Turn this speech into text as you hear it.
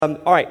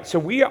All right, so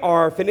we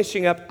are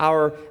finishing up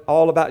our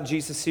All About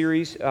Jesus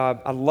series.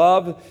 I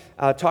love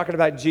talking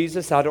about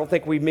Jesus. I don't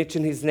think we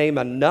mention his name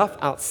enough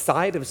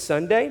outside of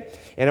Sunday.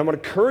 And I want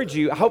to encourage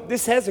you, I hope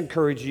this has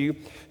encouraged you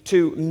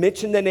to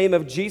mention the name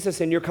of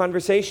Jesus in your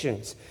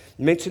conversations.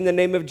 Mention the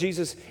name of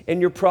Jesus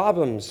in your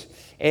problems.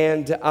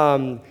 And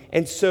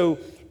so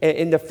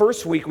in the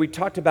first week, we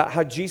talked about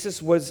how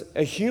Jesus was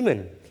a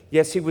human.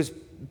 Yes, he was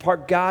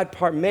part God,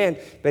 part man,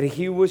 but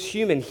he was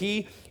human.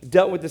 He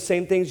dealt with the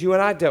same things you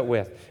and I dealt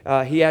with.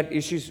 He had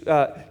issues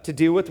to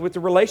deal with the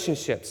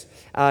relationships.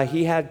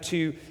 He had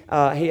to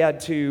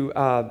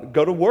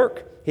go to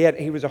work.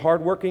 He was a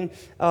hardworking,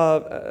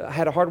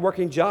 had a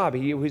hardworking job.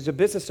 He was a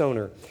business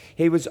owner.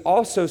 He was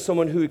also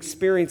someone who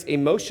experienced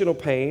emotional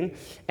pain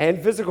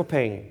and physical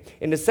pain.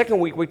 In the second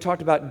week, we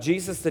talked about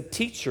Jesus the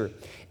teacher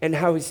and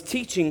how his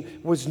teaching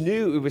was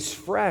new, it was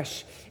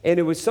fresh, and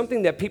it was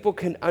something that people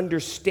can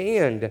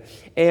understand.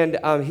 And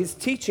his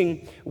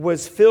teaching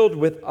was filled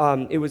with,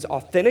 it was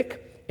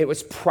authentic, it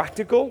was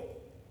practical,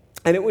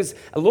 and it was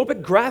a little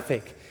bit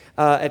graphic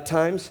at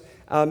times.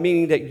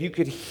 Meaning that you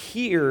could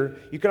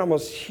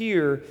almost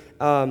hear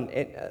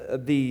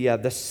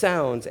the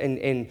sounds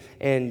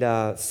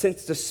and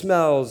sense the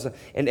smells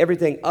and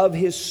everything of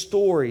his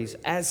stories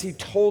as he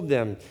told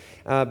them,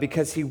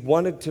 because he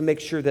wanted to make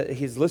sure that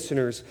his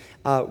listeners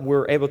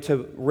were able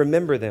to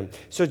remember them.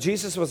 So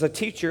Jesus was a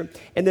teacher.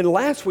 And then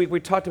last week we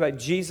talked about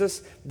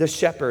Jesus the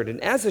shepherd. And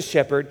as a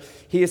shepherd,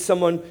 he is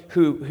someone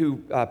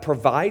who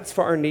provides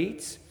for our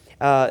needs.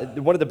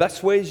 One of the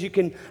best ways you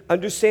can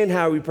understand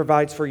how he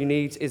provides for your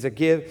needs is to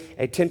give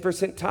a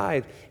 10%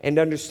 tithe and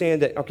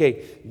understand that,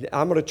 okay,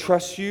 I'm going to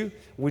trust you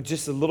with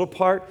just a little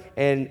part,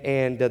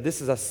 and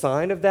this is a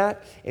sign of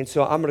that, and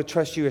so I'm going to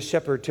trust you as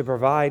shepherd to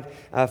provide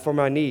for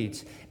my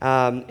needs.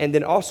 And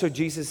then also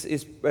Jesus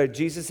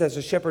as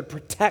a shepherd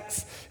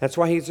protects. That's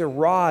why he's a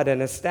rod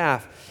and a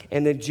staff.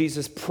 And then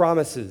Jesus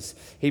promises.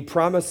 He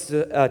promised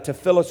to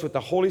fill us with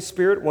the Holy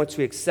Spirit once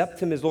we accept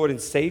him as Lord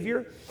and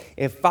Savior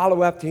and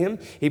follow after him.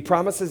 He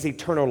promises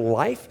eternal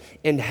life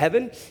in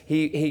heaven.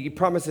 He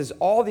promises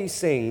all these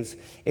things.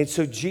 And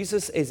so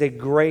Jesus is a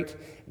great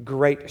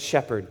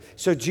shepherd.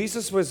 So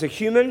Jesus was a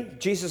human.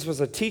 Jesus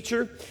was a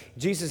teacher.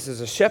 Jesus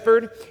is a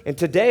shepherd. And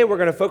today we're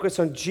going to focus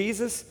on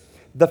Jesus,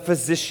 the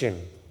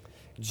physician.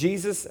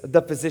 Jesus,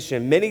 the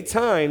physician. Many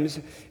times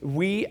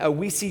we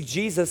see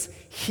Jesus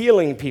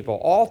healing people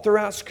all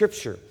throughout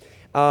Scripture.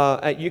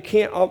 You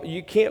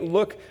can't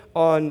look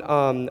on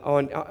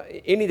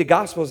any of the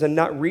Gospels and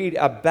not read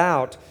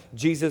about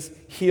Jesus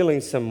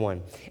healing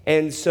someone.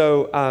 And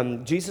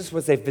so Jesus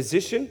was a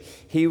physician.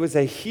 He was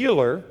a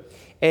healer,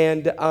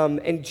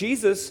 and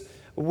Jesus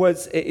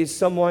is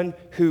someone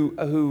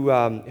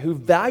who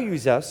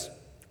values us,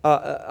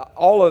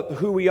 all of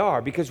who we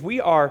are, because we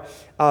are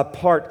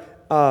part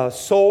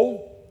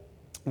soul,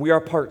 we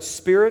are part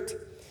spirit,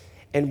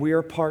 and we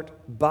are part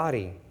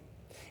body.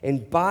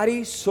 And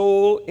body,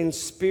 soul, and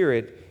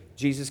spirit,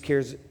 Jesus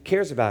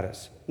cares about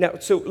us. Now,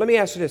 so let me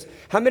ask you this.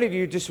 How many of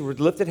you, just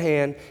with lifted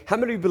hand, how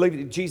many of you believe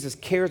that Jesus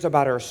cares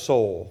about our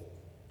soul?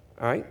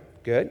 All right,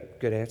 good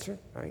answer.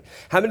 All right.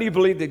 How many of you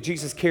believe that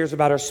Jesus cares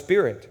about our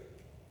spirit?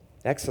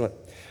 Excellent.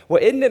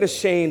 Well, isn't it a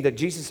shame that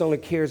Jesus only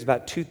cares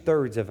about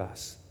 2/3 of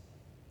us?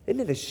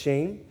 Isn't it a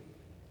shame?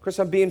 Of course,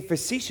 I'm being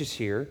facetious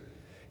here,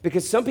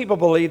 because some people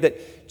believe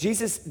that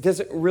Jesus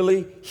doesn't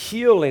really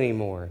heal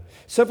anymore.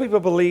 Some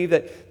people believe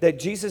that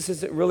Jesus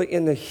isn't really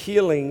in the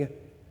healing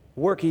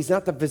work. He's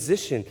not the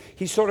physician.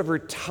 He's sort of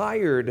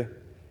retired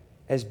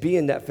as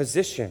being that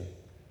physician.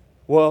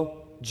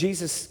 Well,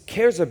 Jesus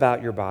cares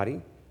about your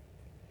body,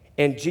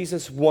 and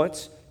Jesus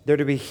wants there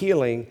to be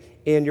healing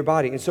in your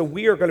body. And so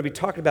we are going to be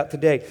talking about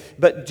today.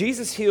 But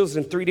Jesus heals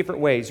in 3 different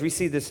ways. We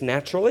see this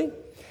naturally.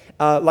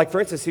 Like, for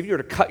instance, if you were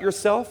to cut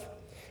yourself,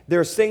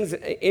 there's things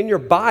in your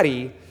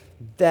body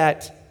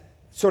that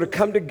sort of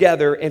come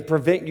together and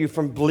prevent you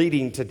from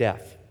bleeding to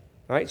death.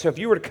 All right? So if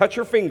you were to cut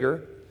your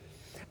finger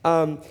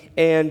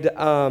and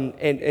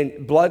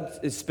blood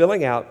is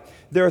spilling out,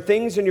 there are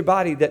things in your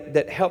body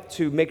that help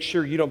to make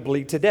sure you don't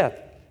bleed to death,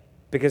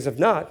 because if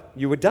not,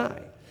 you would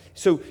die.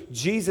 So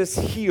Jesus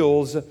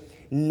heals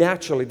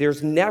naturally.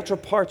 There's natural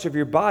parts of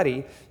your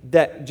body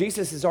that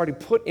Jesus has already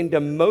put into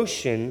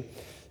motion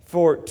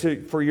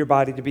for your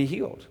body to be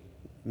healed.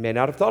 May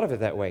not have thought of it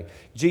that way.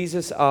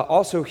 Jesus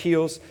also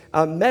heals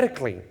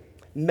medically.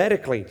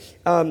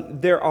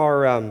 There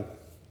are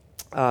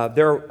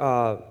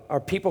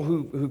people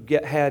who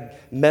had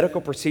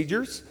medical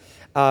procedures,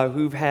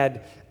 who've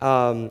had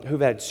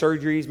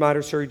surgeries,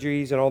 minor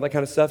surgeries, and all that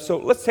kind of stuff. So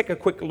let's take a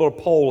quick little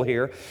poll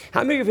here.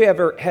 How many of you have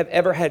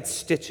ever had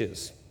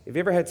stitches? Have you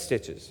ever had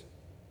stitches?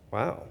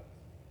 Wow,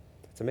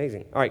 that's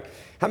amazing. All right,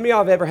 how many of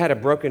y'all have ever had a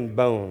broken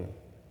bone?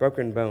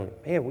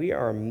 Man, we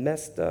are a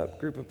messed up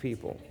group of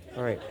people.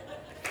 All right.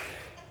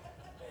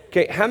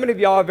 Okay, how many of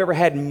y'all have ever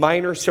had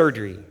minor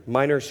surgery?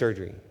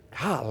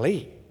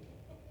 Golly.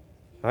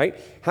 All right.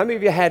 How many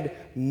of you had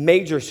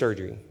major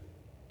surgery?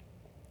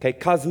 Okay,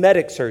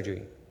 cosmetic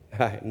surgery.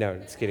 No,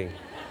 just kidding.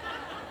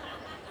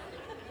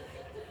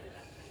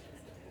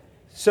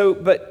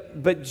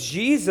 But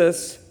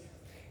Jesus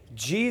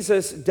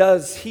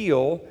does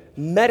heal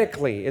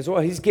medically as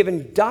well. He's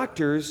given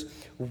doctors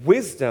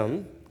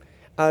wisdom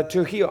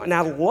to heal. And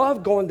I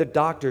love going to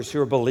doctors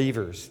who are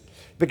believers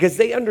because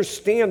they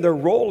understand their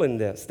role in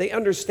this. They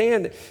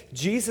understand that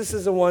Jesus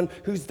is the one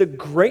who's the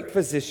great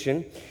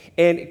physician.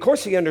 And of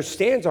course, he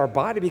understands our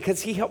body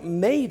because he helped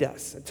make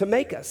us.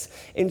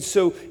 And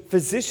so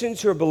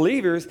physicians who are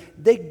believers,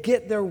 they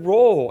get their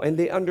role and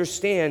they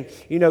understand,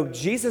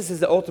 Jesus is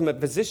the ultimate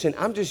physician.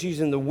 I'm just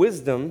using the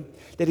wisdom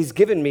that he's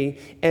given me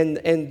and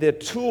the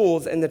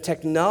tools and the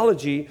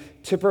technology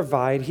to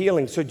provide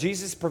healing. So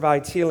Jesus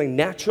provides healing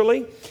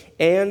naturally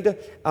and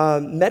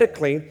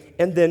medically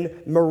and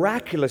then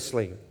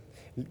miraculously.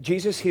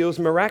 Jesus heals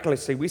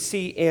miraculously. We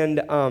see in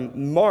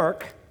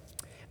Mark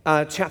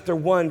chapter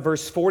 1,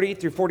 verse 40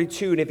 through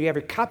 42. And if you have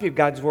a copy of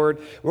God's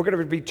Word, we're going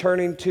to be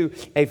turning to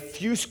a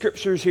few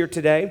scriptures here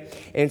today.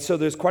 And so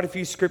there's quite a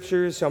few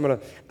scriptures, so I'm going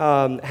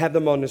to have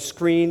them on the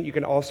screen. You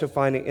can also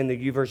find it in the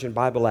YouVersion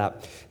Bible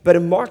app. But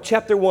in Mark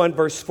chapter 1,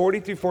 verse 40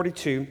 through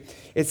 42,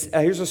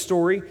 here's a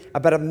story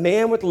about a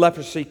man with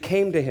leprosy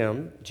came to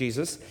him,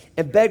 Jesus,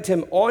 and begged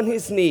him on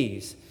his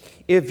knees,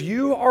 if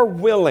you are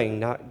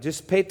willing, now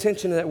just pay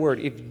attention to that word,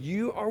 if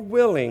you are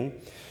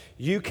willing,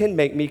 you can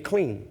make me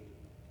clean.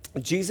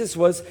 Jesus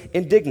was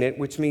indignant,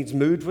 which means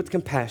moved with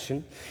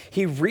compassion.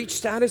 He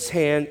reached out his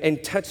hand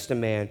and touched the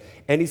man,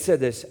 and he said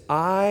this,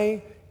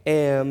 I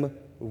am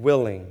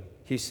willing,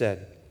 he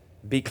said,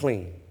 be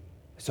clean.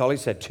 That's all he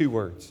said, 2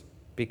 words,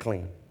 be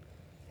clean.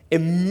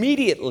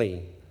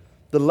 Immediately,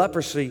 the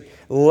leprosy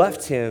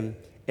left him,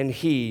 and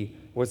he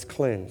was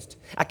cleansed.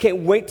 I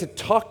can't wait to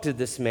talk to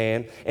this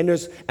man. And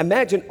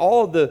imagine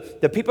all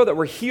the people that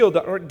were healed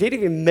that didn't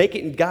even make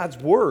it in God's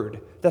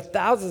word. The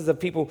thousands of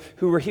people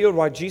who were healed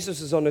while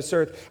Jesus was on this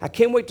earth. I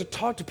can't wait to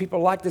talk to people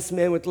like this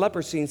man with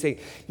leprosy and say,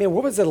 man,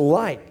 what was it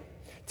like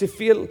to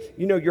feel,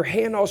 your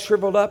hand all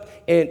shriveled up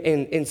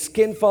and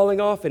skin falling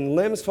off and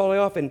limbs falling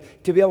off, and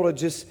to be able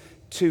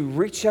to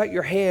reach out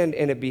your hand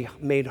and it be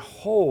made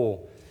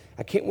whole.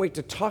 I can't wait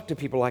to talk to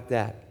people like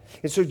that.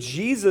 And so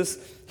Jesus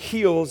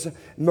heals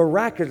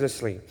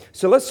miraculously.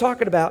 So let's talk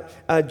about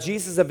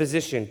Jesus, a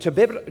physician.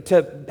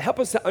 To help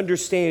us to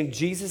understand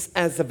Jesus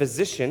as a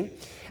physician,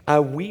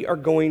 we are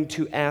going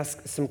to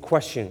ask some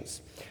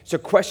questions. So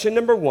question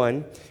number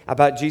 1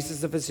 about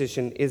Jesus, a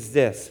physician, is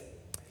this.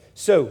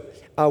 So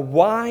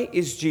why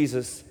is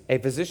Jesus a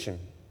physician?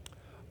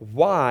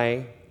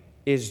 Why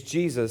is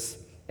Jesus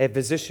a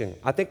physician?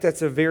 I think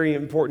that's a very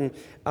important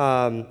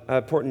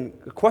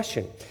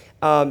question.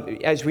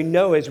 As we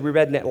know, as we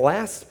read in that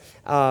last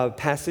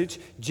passage,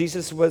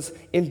 Jesus was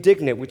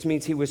indignant, which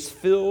means he was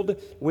filled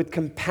with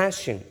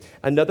compassion.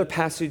 Another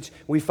passage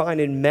we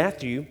find in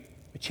Matthew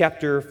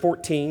chapter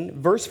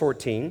 14, verse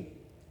 14,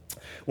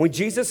 when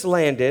Jesus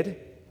landed,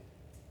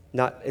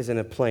 not as in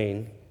a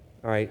plane,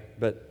 all right,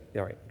 but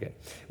all right, good.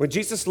 When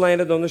Jesus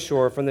landed on the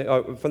shore from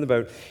the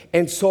boat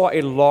and saw a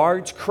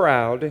large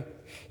crowd,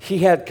 he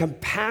had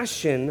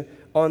compassion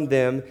on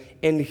them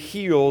and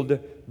healed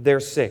their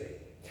sick.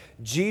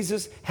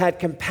 Jesus had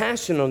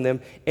compassion on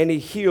them and he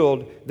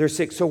healed their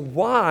sick. So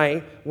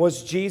why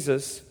was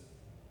Jesus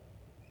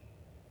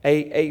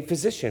a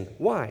physician?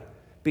 Why?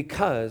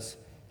 Because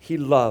he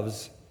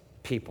loves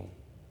people.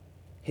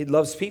 He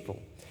loves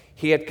people.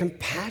 He had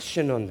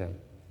compassion on them.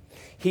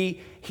 He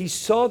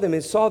saw them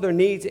and saw their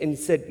needs and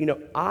said,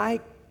 I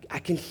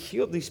can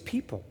heal these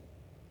people.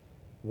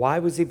 Why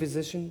was he a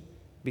physician?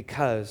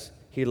 Because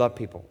he loved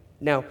people.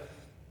 Now,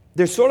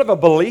 there's sort of a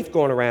belief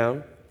going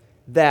around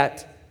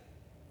that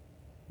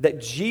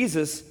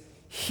Jesus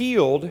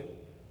healed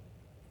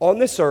on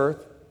this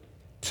earth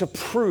to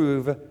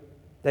prove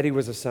that he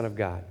was a son of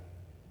God.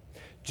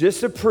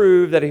 Just to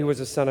prove that he was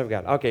a son of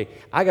God. Okay,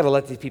 I got to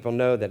let these people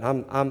know that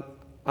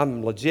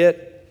I'm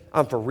legit,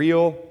 I'm for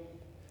real,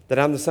 that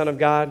I'm the son of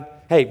God.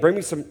 Hey, bring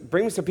me some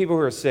people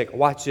who are sick.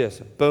 Watch this.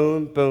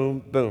 Boom,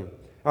 boom, boom.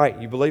 All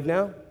right, you believe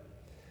now?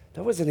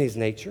 That wasn't his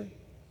nature.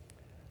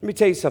 Let me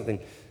tell you something.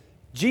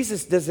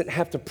 Jesus doesn't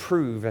have to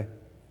prove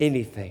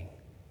anything.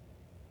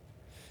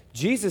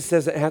 Jesus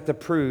doesn't have to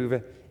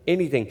prove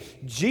anything.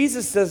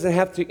 Jesus doesn't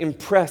have to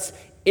impress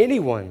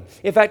anyone.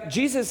 In fact,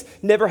 Jesus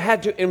never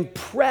had to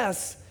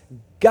impress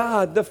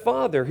God the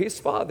Father, his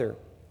Father.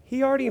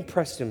 He already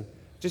impressed him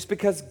just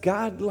because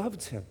God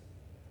loved him.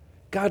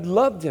 God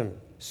loved him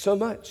so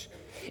much.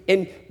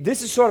 And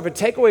this is sort of a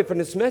takeaway from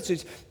this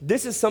message.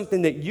 This is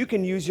something that you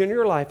can use in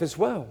your life as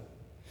well.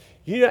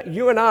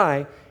 You and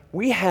I,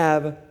 we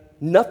have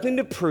nothing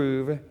to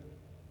prove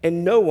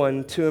and no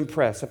one to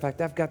impress. In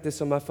fact, I've got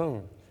this on my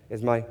phone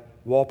as my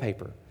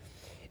wallpaper.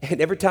 And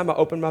every time I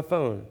open my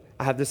phone,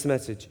 I have this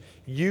message.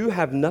 You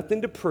have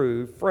nothing to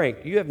prove.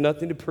 Frank, you have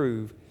nothing to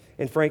prove.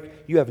 And Frank,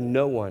 you have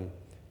no one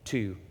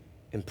to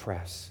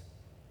impress.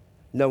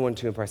 No one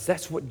to impress.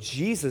 That's what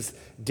Jesus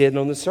did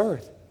on this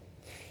earth.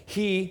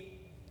 He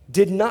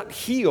did not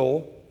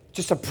heal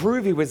just to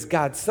prove he was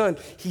God's son.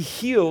 He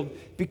healed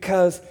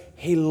because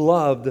he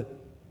loved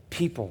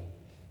people.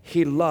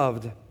 He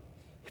loved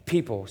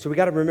people. So we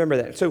got to remember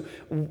that. So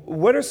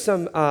what are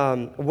some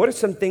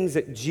things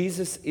that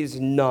Jesus is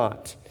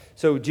not?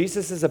 So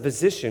Jesus is a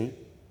physician.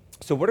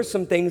 So what are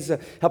some things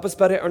that help us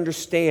better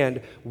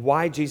understand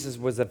why Jesus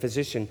was a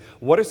physician?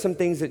 What are some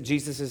things that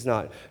Jesus is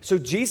not? So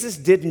Jesus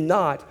did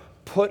not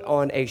put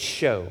on a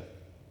show.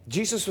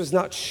 Jesus was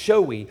not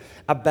showy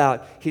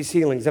about his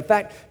healings. In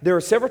fact, there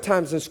are several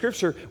times in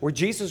Scripture where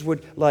Jesus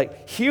would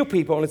heal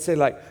people and say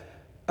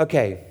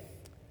okay,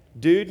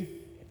 dude,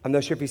 I'm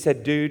not sure if he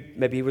said dude,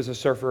 maybe he was a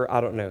surfer,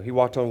 I don't know. He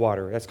walked on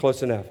water. That's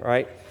close enough, all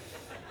right?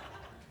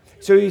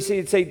 So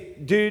he'd say,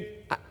 dude,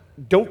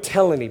 don't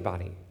tell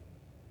anybody.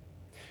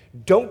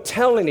 Don't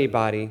tell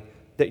anybody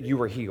that you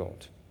were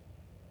healed.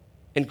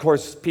 And of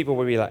course, people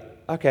would be like,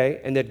 okay,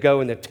 and they'd go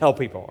and they'd tell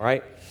people,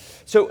 right?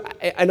 So,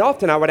 and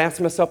often I would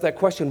ask myself that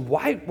question,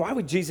 why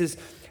would Jesus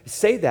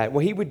say that?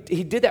 Well,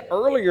 he did that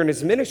earlier in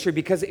his ministry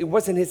because it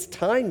wasn't his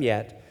time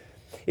yet.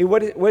 It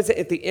wasn't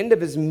at the end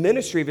of his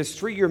ministry, of his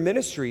 3-year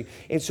ministry,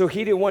 and so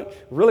he didn't want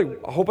really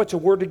a whole bunch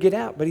of word to get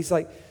out. But he's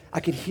like, I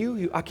can heal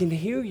you. I can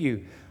heal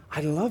you.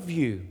 I love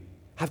you.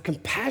 I have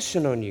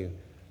compassion on you.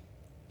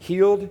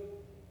 Healed.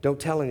 Don't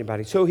tell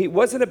anybody. So he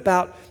wasn't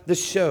about the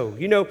show.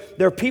 You know,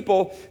 there are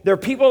people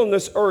on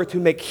this earth who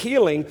make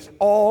healing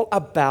all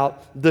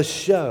about the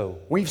show.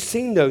 We've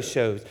seen those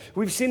shows.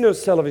 We've seen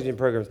those television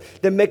programs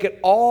that make it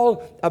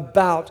all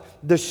about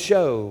the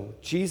show.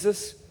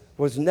 Jesus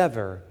was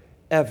never,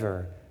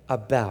 ever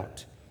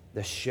about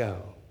the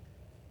show.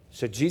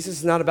 So Jesus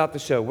is not about the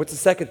show. What's the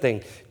second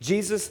thing?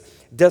 Jesus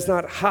does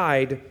not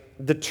hide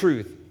the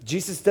truth.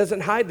 Jesus doesn't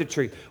hide the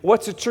truth.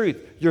 What's the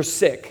truth? You're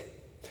sick.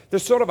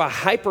 There's sort of a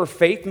hyper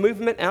faith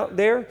movement out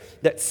there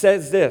that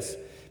says this,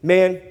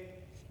 man,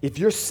 if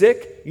you're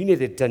sick, you need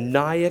to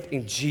deny it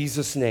in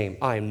Jesus' name.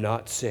 I'm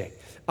not sick.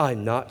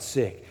 I'm not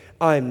sick.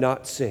 I'm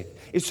not sick.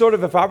 It's sort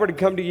of if I were to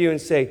come to you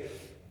and say,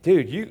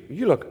 dude,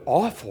 you look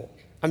awful.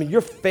 I mean, your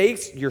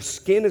face, your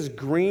skin is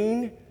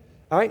green,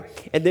 all right?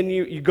 And then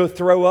you go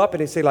throw up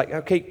and they say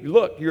okay,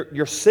 look,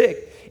 you're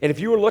sick. And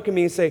if you were looking at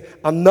me and say,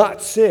 I'm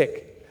not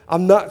sick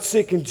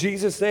in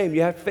Jesus' name,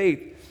 you have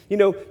faith. You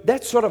know,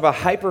 that's sort of a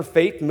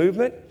hyper-faith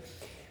movement.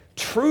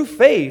 True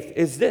faith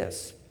is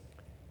this,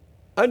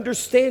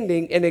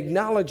 understanding and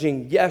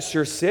acknowledging, yes,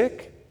 you're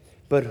sick,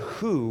 but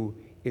who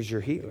is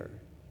your healer?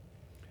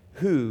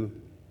 Who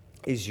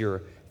is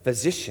your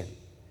physician?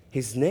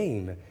 His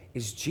name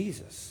is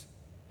Jesus.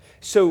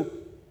 So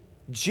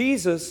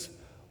Jesus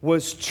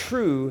was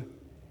true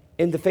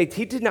in the faith.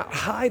 He did not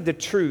hide the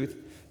truth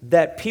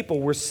that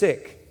people were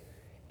sick.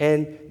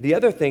 And the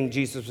other thing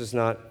Jesus was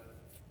not,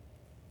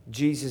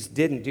 Jesus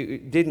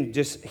didn't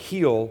just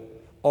heal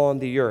on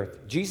the earth.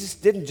 Jesus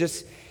didn't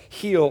just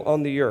heal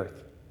on the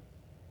earth.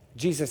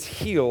 Jesus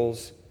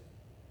heals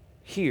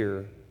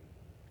here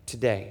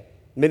today.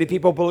 Many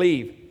people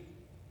believe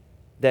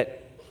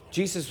that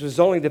Jesus was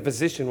only the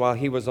physician while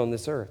he was on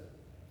this earth.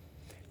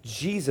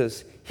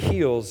 Jesus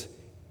heals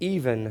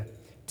even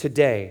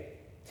today.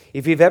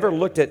 If you've ever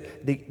looked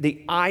at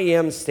the I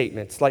am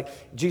statements, like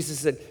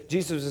Jesus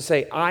would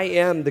say, I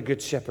am the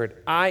good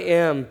shepherd. I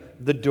am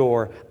the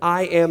door.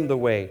 I am the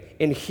way.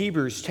 In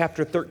Hebrews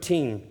chapter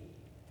 13,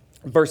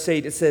 verse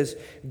 8, it says,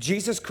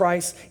 Jesus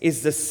Christ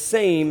is the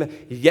same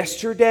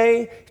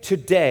yesterday,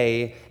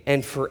 today,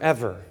 and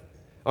forever.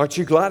 Aren't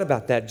you glad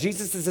about that?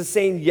 Jesus is the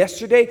same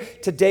yesterday,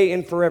 today,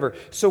 and forever.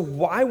 So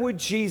why would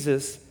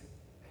Jesus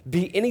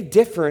be any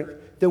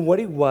different than what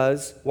he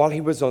was while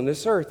he was on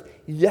this earth?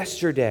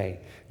 Yesterday,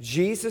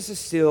 Jesus is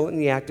still in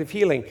the act of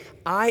healing.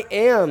 I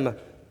am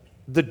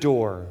the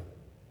door.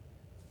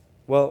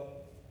 Well,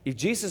 if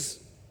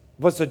Jesus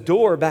was the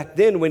door back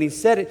then when he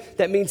said it,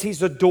 that means he's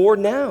the door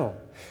now.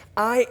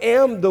 I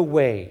am the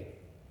way.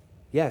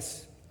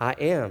 Yes, I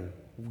am.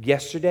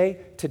 Yesterday,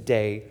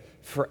 today,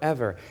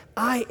 forever.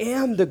 I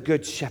am the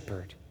good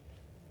shepherd.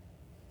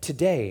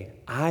 Today,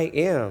 I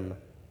am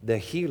the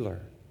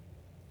healer.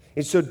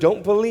 And so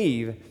don't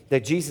believe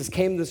that Jesus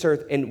came to this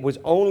earth and was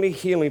only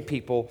healing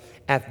people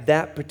at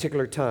that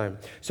particular time.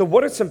 So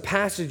what are some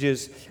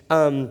passages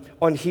on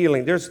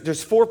healing?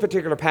 There's 4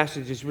 particular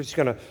passages we're just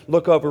going to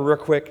look over real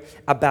quick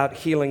about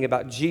healing,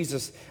 about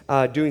Jesus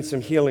doing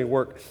some healing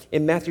work.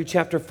 In Matthew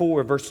chapter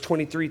 4, verse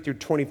 23 through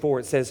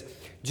 24, it says,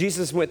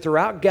 Jesus went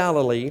throughout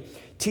Galilee,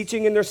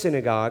 teaching in their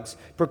synagogues,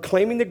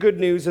 proclaiming the good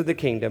news of the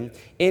kingdom,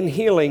 and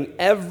healing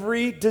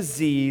every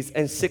disease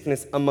and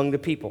sickness among the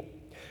people.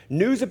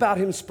 News about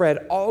him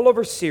spread all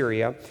over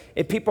Syria,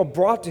 and people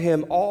brought to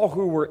him all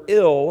who were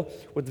ill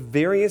with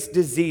various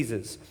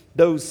diseases,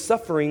 those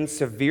suffering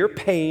severe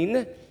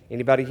pain.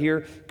 Anybody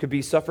here could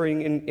be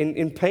suffering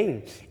in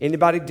pain.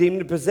 Anybody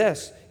deemed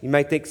possessed. You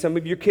might think some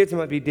of your kids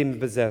might be deemed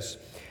possessed.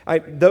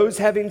 Those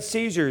having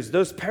seizures,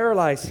 those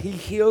paralyzed, he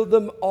healed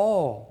them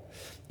all.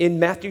 In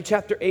Matthew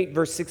chapter 8,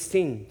 verse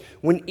 16,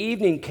 when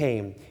evening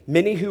came,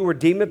 many who were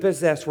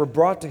demon-possessed were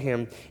brought to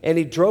him, and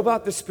he drove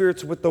out the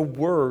spirits with the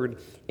word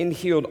and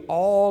healed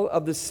all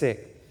of the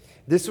sick.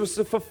 This was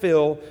to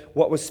fulfill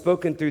what was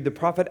spoken through the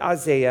prophet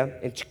Isaiah.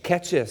 And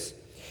catch this,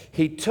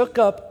 he took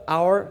up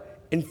our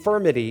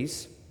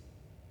infirmities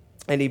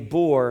and he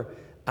bore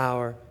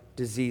our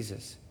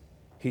diseases.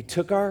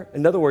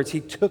 In other words, he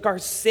took our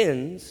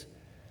sins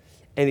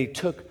and he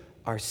took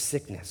our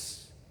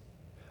sickness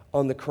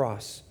on the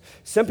cross.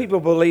 Some people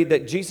believe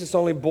that Jesus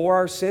only bore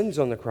our sins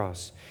on the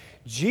cross.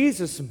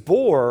 Jesus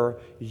bore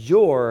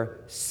your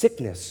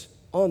sickness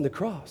on the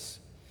cross.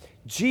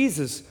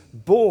 Jesus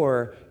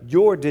bore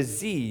your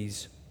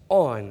disease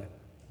on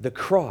the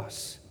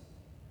cross.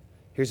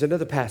 Here's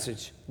another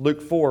passage,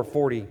 Luke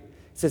 4:40. It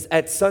says,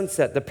 at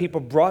sunset, the people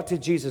brought to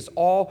Jesus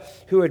all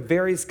who had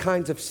various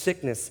kinds of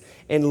sickness,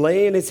 and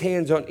laying his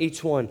hands on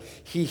each one,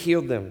 he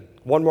healed them.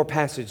 One more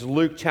passage,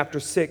 Luke chapter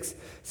 6,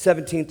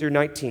 17 through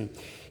 19.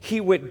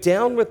 He went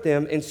down with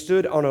them and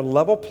stood on a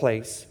level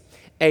place.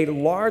 A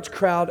large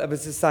crowd of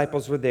his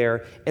disciples were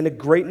there, and a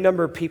great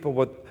number of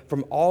people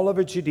from all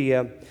over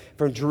Judea,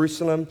 from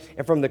Jerusalem,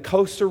 and from the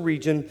coastal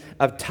region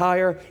of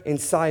Tyre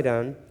and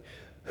Sidon,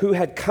 who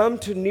had come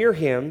to hear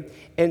him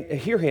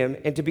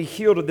and to be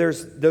healed of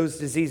those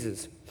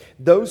diseases.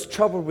 Those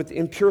troubled with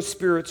impure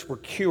spirits were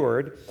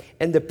cured,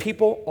 and the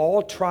people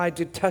all tried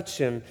to touch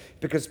him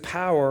because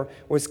power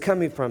was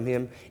coming from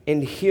him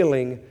and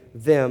healing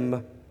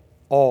them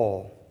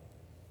all.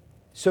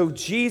 So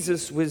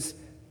Jesus was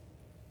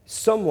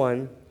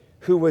someone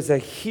who was a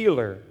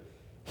healer.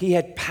 He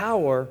had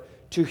power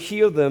to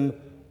heal them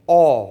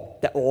all.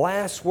 That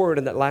last word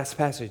in that last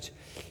passage,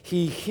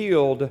 he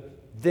healed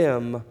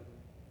them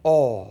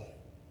all.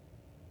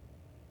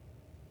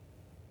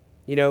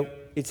 You know,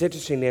 it's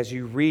interesting as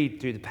you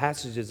read through the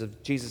passages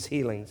of Jesus'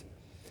 healings,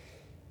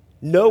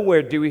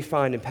 nowhere do we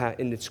find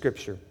in the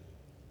scripture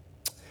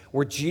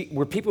where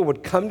people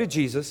would come to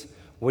Jesus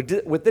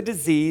with the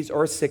disease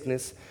or a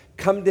sickness,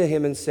 come to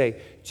him and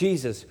say,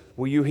 Jesus,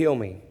 will you heal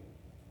me?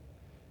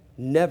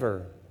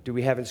 Never do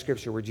we have in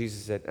scripture where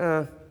Jesus said,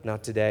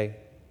 not today.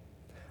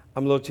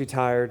 I'm a little too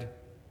tired.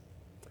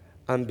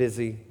 I'm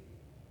busy.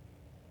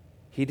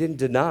 He didn't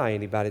deny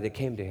anybody that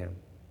came to him.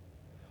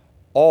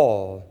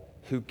 All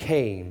who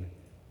came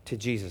to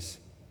Jesus.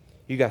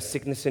 You got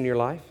sickness in your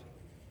life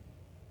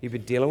you've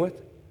been dealing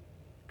with?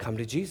 Come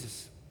to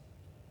Jesus.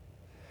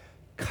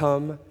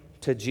 Come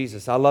to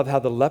Jesus. I love how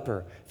the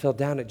leper fell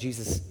down at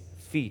Jesus'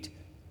 feet,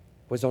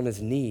 was on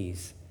his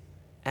knees,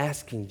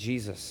 asking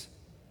Jesus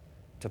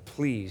to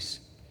please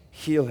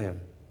heal him,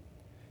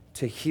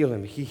 to heal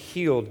him. He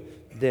healed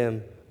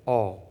them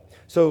all.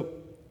 So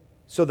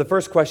the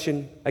first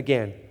question,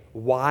 again,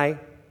 why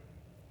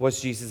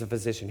was Jesus a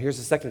physician? Here's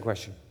the second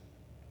question.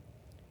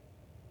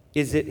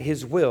 Is it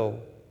his will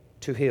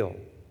to heal?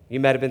 You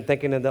might have been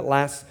thinking of that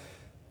last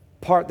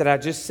part that I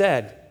just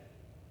said,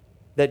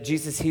 that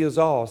Jesus heals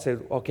all.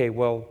 Said, okay,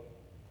 well,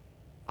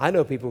 I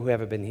know people who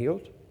haven't been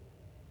healed.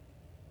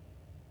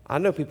 I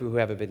know people who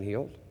haven't been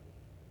healed.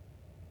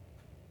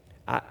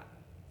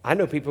 I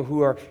know people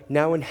who are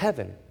now in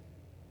heaven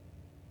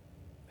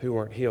who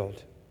weren't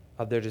healed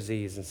of their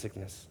disease and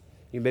sickness.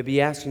 You may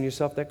be asking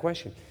yourself that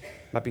question.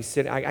 Might be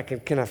sitting, I can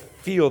kind of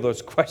feel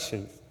those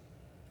questions.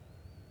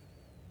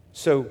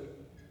 So,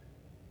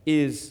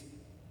 is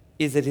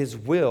it his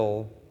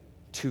will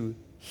to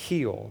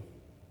heal?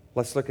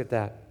 Let's look at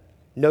that.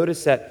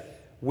 Notice that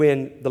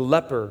when the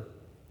leper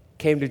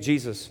came to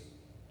Jesus,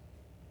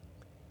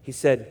 he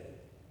said,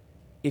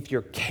 if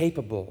you're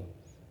capable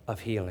of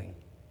healing,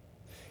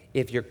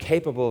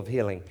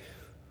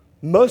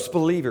 most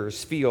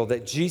believers feel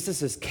that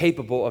Jesus is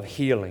capable of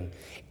healing.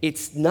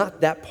 It's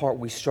not that part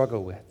we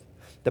struggle with.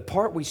 The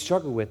part we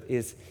struggle with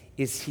is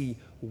he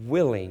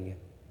willing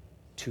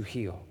to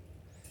heal?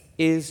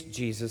 Is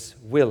Jesus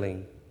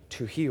willing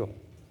to heal?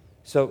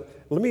 So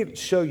let me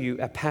show you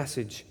a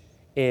passage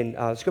in,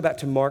 let's go back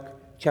to Mark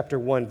chapter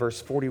 1,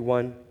 verse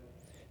 41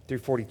 through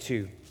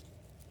 42.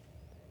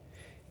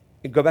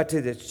 And go back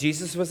to this.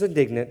 Jesus was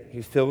indignant. He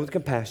was filled with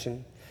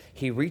compassion.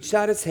 He reached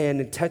out his hand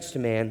and touched a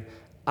man.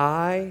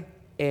 I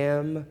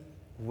am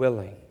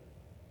willing.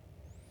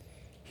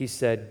 He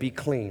said, be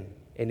clean.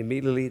 And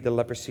immediately the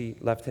leprosy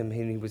left him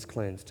and he was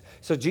cleansed.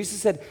 So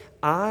Jesus said,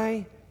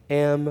 I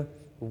am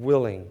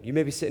willing. You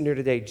may be sitting here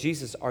today.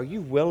 Jesus, are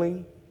you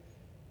willing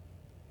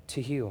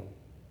to heal?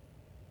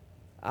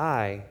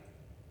 I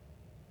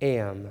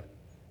am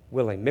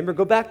willing. Remember,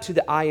 go back to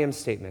the I am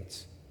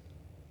statements.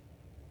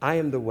 I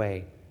am the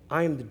way.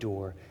 I am the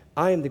door.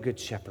 I am the good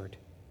shepherd.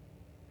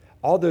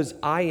 All those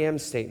I am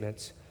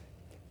statements,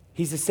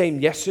 he's the same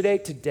yesterday,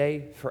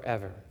 today,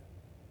 forever.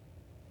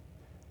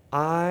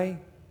 I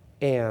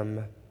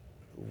am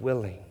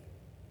willing.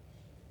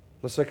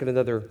 Let's look at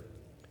another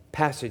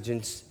passage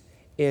in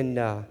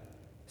 2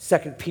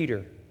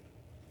 Peter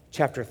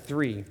chapter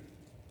 3,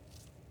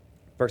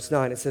 verse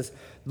 9. It says,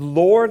 the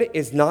Lord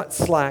is not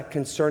slack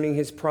concerning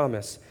his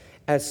promise,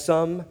 as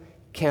some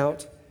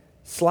count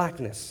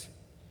slackness,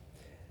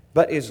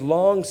 but is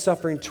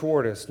long-suffering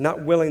toward us,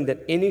 not willing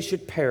that any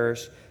should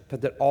perish, but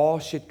that all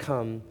should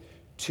come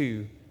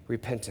to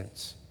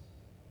repentance.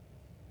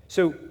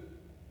 So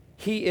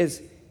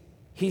he's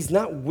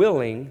not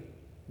willing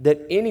that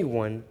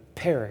anyone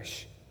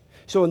perish.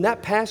 So in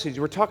that passage,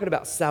 we're talking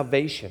about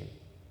salvation.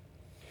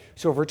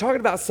 So if we're talking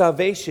about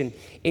salvation,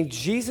 and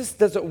Jesus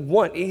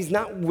he's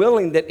not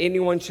willing that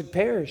anyone should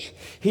perish.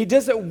 He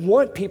doesn't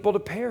want people to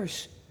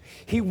perish.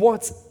 He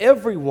wants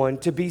everyone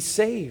to be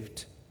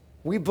saved.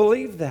 We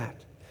believe that.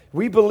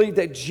 We believe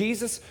that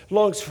Jesus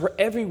longs for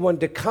everyone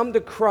to come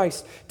to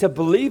Christ, to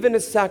believe in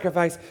his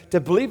sacrifice, to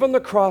believe on the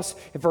cross,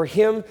 and for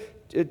him,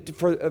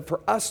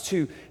 for us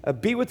to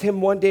be with him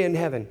one day in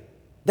heaven.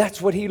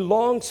 That's what he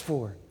longs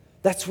for.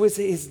 That's what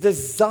his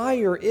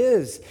desire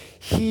is.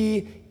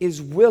 He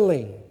is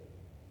willing.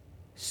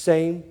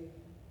 Same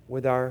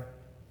with our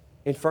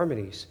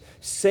infirmities.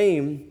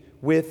 Same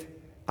with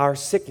our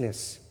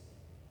sickness.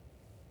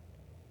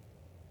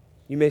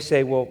 You may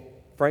say, well,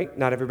 Frank,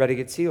 not everybody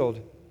gets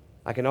healed.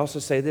 I can also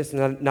say this,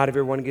 not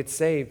everyone gets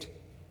saved.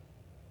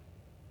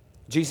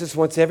 Jesus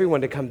wants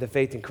everyone to come to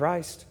faith in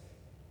Christ,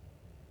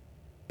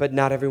 but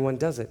not everyone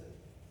does it.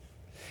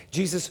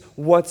 Jesus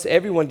wants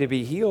everyone to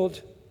be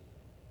healed.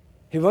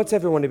 He wants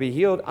everyone to be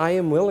healed. I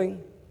am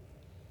willing,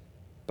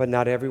 but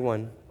not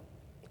everyone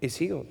is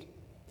healed.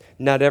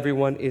 Not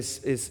everyone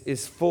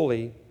is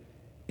fully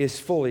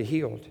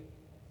healed.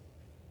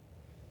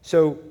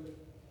 So,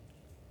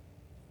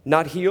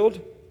 not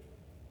healed,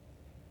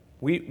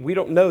 we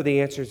don't know the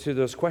answers to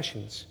those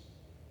questions.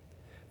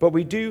 But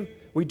we do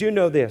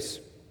know this.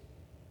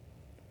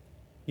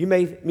 You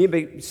may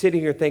be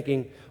sitting here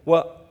thinking,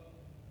 well,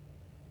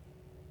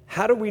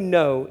 how do we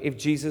know if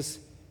Jesus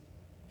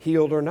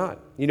healed or not?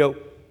 You know,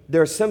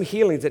 there are some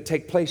healings that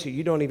take place that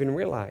you don't even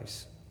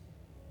realize.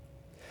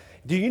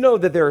 Do you know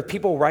that there are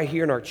people right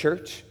here in our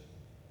church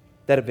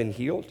that have been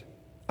healed?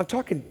 I'm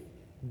talking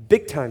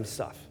big time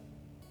stuff.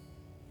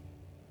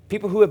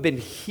 People who have been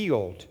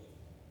healed.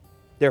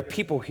 There are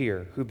people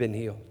here who've been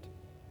healed.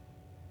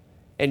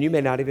 And you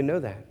may not even know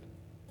that.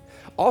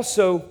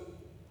 Also,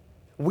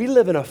 we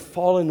live in a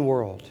fallen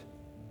world.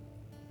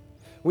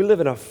 We live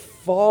in a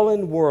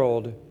fallen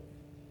world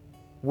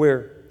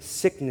where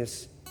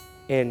sickness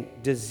and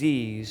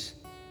disease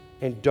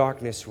and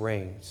darkness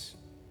reigns.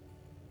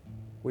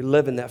 We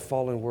live in that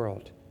fallen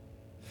world.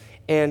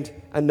 And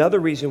another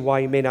reason why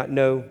you may not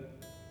know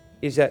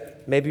is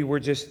that maybe we're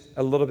just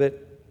a little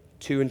bit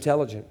too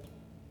intelligent.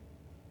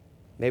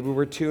 Maybe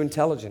we're too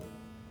intelligent.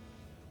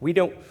 We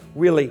don't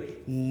really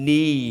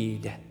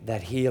need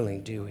that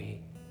healing, do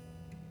we?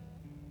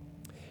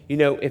 You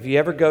know, if you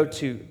ever go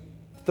to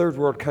third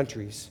world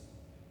countries,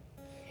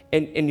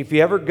 and if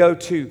you ever go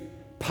to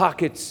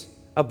pockets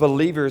of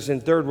believers in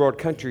third world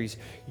countries,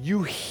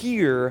 you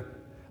hear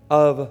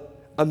of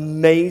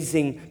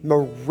amazing,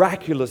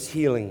 miraculous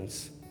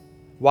healings.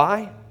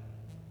 Why?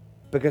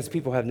 Because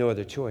people have no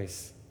other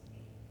choice.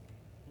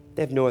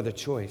 They have no other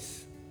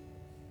choice.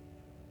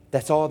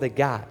 That's all they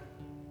got.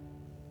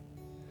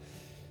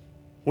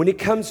 When it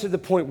comes to the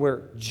point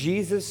where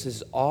Jesus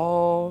is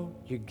all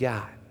you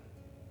got,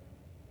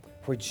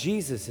 where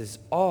Jesus is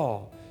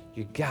all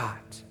you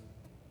got,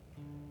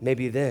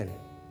 maybe then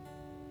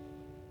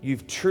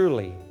you've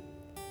truly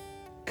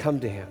come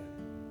to him.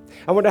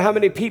 I wonder how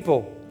many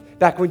people,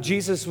 back when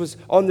Jesus was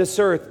on this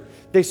earth,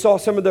 they saw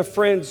some of their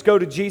friends go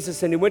to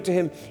Jesus and they went to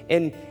him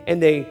and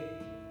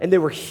they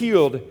were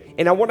healed.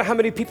 And I wonder how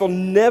many people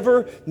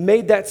never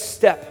made that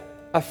step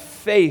of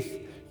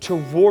faith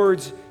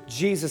towards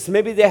Jesus.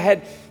 Maybe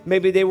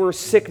they were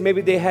sick,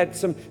 maybe they had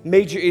some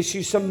major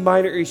issues, some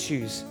minor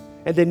issues,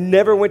 and they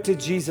never went to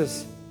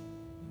Jesus.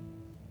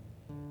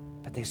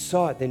 But they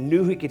saw it, they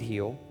knew he could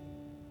heal,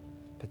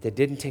 but they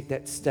didn't take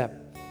that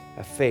step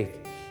of faith.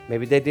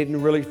 Maybe they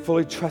didn't really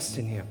fully trust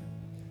in him.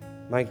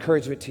 My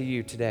encouragement to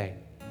you today,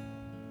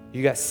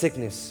 you got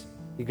sickness,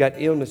 you got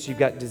illness, you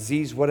got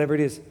disease, whatever it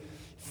is,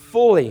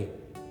 fully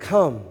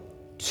come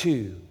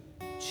to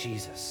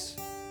Jesus.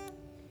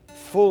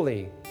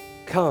 Fully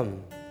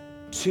come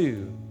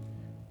to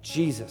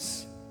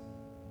Jesus.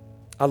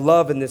 I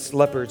love in this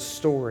leopard's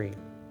story,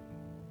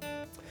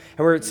 and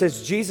where it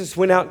says Jesus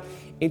went out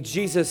and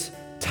Jesus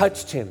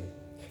touched him.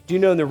 Do you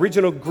know in the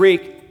original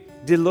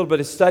Greek, did a little bit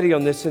of study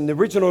on this, in the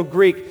original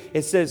Greek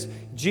it says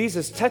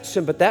Jesus touched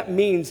him, but that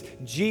means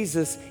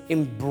Jesus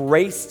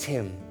embraced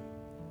him.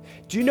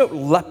 Do you know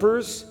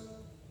lepers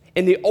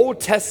in the Old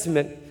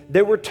Testament,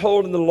 they were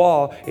told in the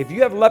law, if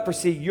you have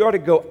leprosy, you ought to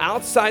go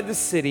outside the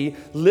city,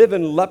 live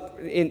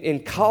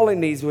in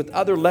colonies with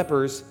other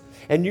lepers,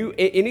 and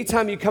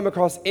anytime you come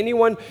across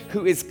anyone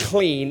who is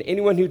clean,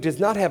 anyone who does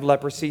not have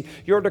leprosy,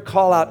 you ought to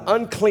call out,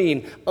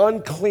 unclean,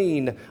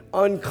 unclean,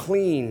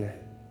 unclean.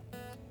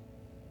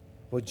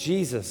 Well,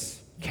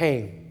 Jesus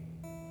came,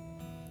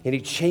 and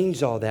he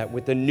changed all that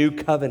with the new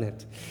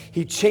covenant.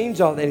 He changed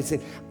all that, and he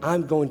said,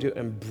 I'm going to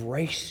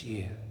embrace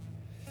you.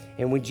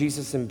 And when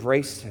Jesus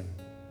embraced him,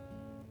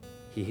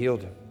 he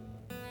healed him.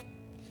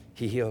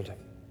 He healed him.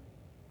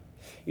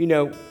 You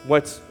know,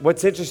 what's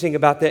interesting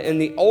about that, in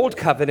the old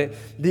covenant,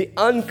 the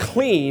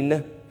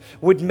unclean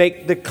would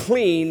make the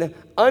clean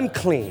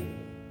unclean.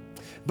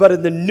 But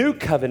in the new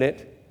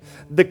covenant,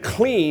 the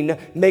clean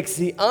makes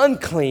the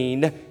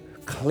unclean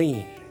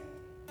clean.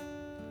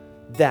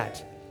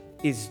 That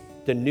is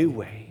the new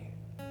way.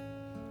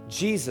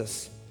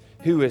 Jesus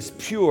who is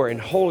pure and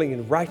holy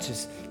and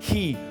righteous,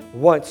 he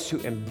wants to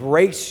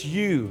embrace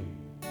you,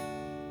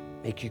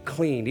 make you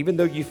clean, even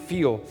though you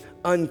feel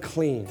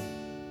unclean.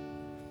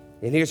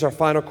 And here's our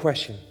final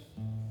question.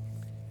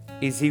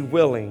 Is he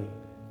willing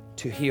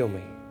to heal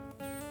me?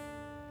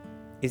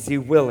 Is he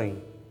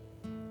willing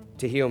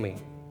to heal me?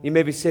 You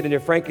may be sitting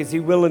there, Frank, is he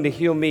willing to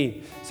heal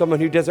me?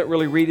 Someone who doesn't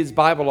really read his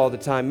Bible all the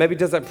time, maybe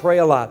doesn't pray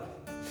a lot.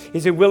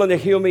 Is he willing to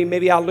heal me?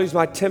 Maybe I'll lose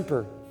my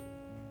temper.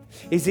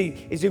 Is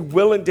he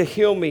willing to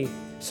heal me?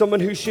 Someone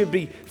who should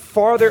be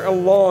farther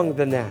along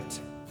than that.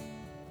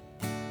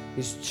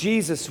 Is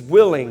Jesus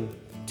willing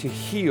to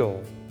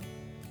heal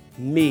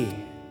me?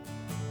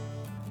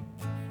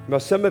 Now,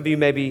 some of you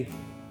may be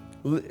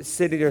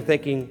sitting there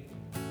thinking,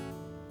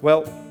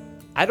 well,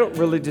 I don't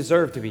really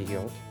deserve to be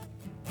healed.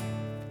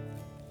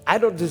 I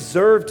don't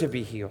deserve to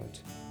be healed.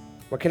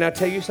 Well, can I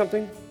tell you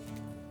something?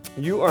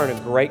 You are in a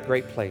great,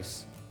 great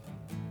place.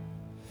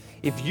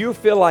 If you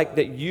feel like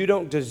that you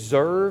don't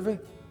deserve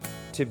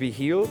to be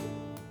healed,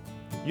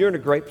 you're in a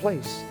great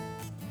place.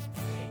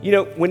 You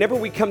know, whenever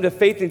we come to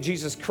faith in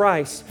Jesus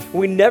Christ,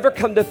 we never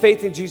come to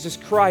faith in Jesus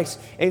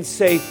Christ and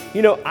say,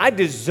 you know, I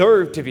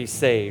deserve to be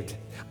saved.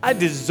 I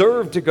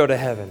deserve to go to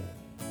heaven.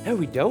 No,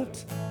 we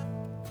don't.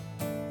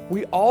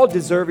 We all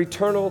deserve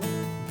eternal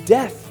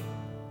death.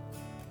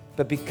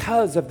 But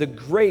because of the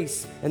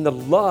grace and the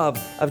love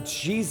of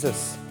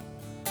Jesus,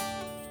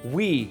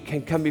 we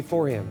can come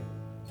before him.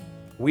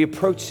 We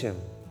approach him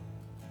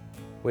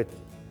with,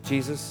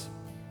 Jesus,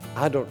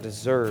 I don't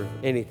deserve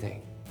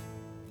anything.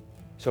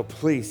 So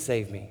please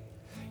save me.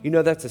 You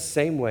know, that's the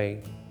same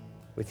way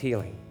with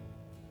healing.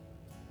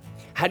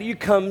 How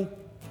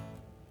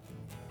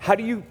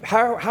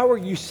are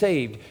you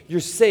saved?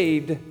 You're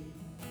saved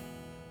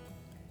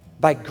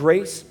by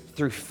grace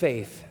through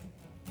faith.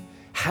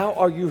 How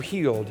are you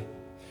healed?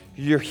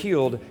 You're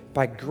healed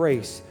by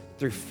grace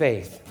through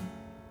faith.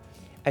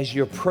 As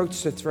you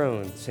approach the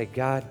throne, say,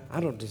 God,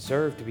 I don't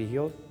deserve to be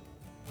healed.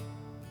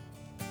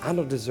 I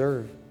don't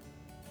deserve.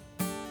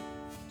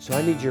 So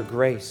I need your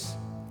grace.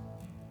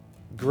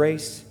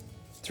 Grace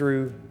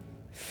through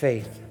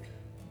faith.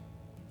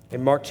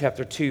 In Mark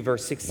chapter 2,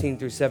 verse 16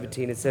 through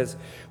 17, it says,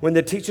 when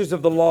the teachers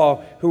of the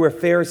law who were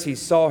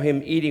Pharisees saw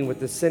him eating with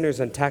the sinners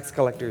and tax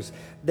collectors,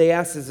 they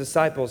asked his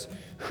disciples,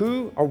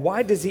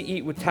 why does he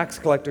eat with tax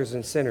collectors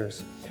and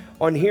sinners?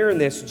 On hearing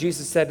this,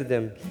 Jesus said to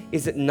them,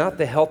 is it not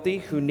the healthy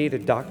who need a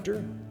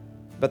doctor,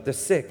 but the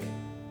sick?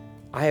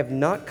 I have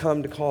not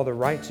come to call the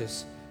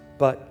righteous,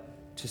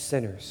 but to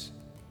sinners.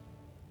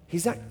 He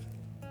did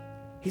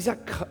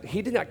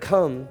not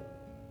come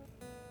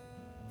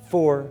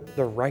for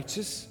the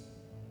righteous.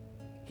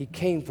 He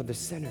came for the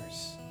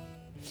sinners.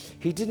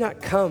 He did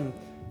not come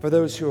for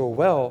those who are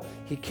well.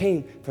 He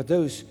came for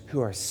those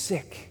who are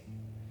sick.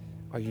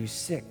 Are you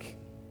sick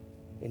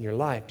in your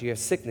life? Do you have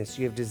sickness?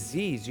 Do you have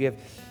disease? Do you have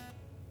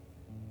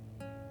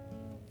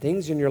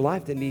things in your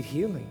life that need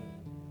healing?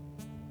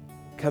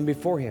 Come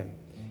before him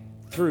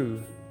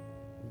through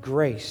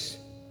grace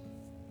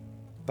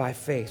by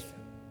faith.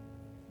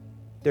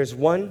 There's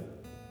one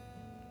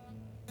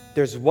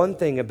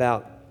thing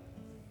about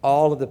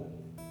all of the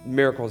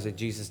miracles that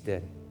Jesus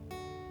did.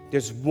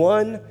 There's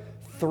one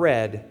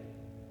thread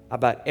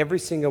about every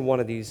single one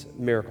of these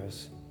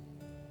miracles.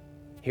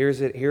 Here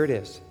it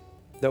is.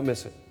 Don't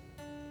miss it.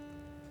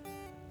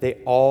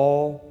 They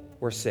all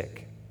were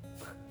sick.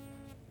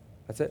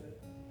 That's it.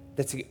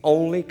 That's the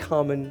only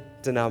common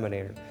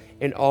denominator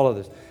in all of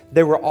this.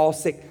 They were all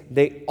sick.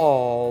 They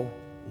all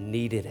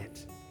needed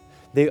it.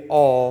 They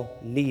all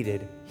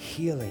needed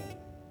healing.